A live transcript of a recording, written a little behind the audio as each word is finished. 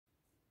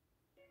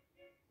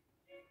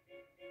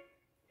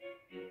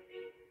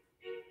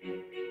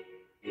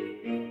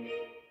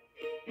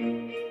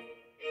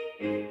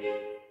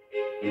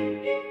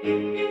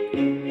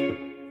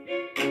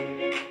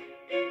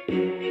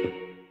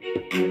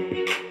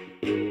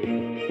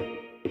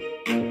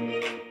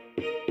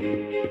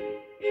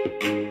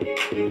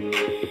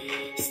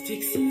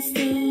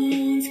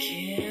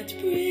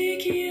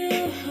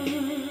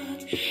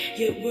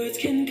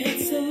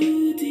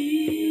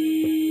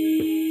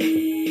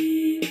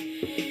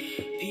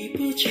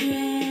People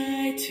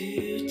try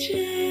to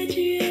judge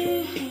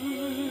your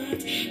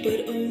heart,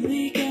 but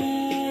only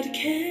God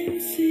can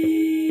see.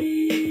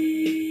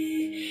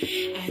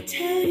 I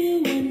tell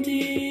you one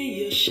day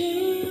you'll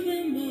show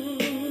them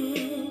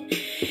all.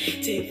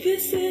 Take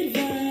this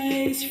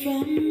advice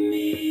from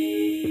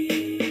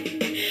me.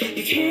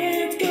 You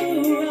can't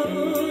go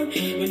wrong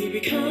when you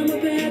become a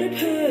better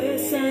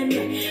person.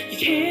 You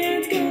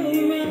can't go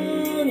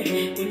wrong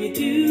when you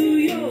do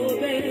your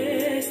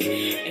best.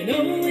 And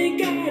only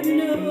God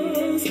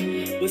knows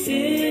what's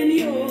in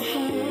your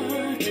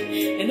heart,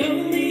 and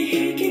only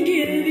He can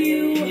give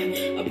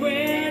you a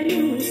brand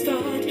new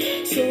start.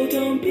 So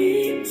don't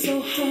be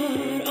so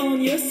hard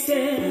on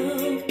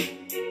yourself,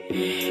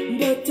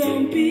 but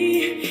don't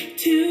be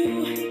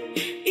too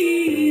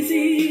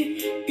easy.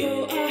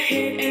 Go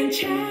ahead and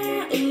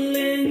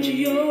challenge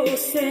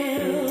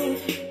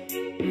yourself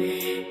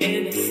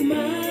and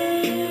smile,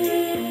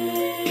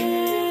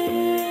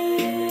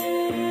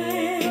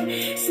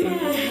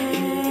 smile,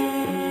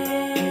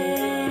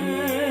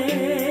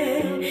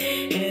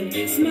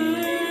 and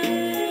smile,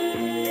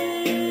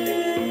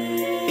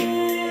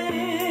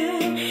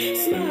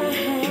 smile.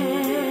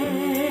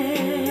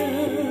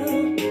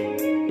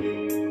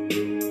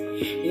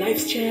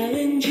 Life's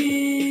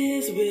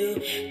challenges will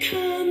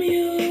come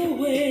your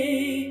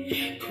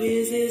way,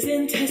 quizzes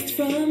and tests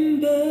from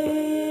birth,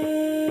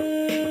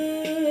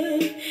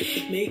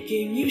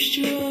 making you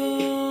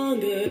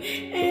stronger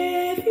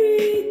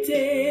every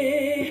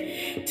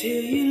day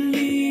till you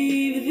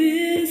leave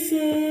this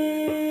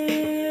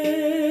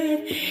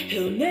earth.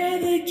 He'll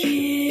never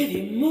give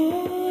you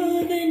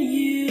more than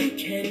you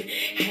can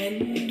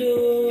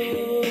handle.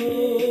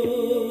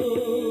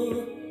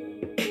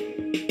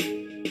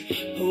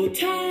 Hold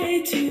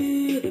tight to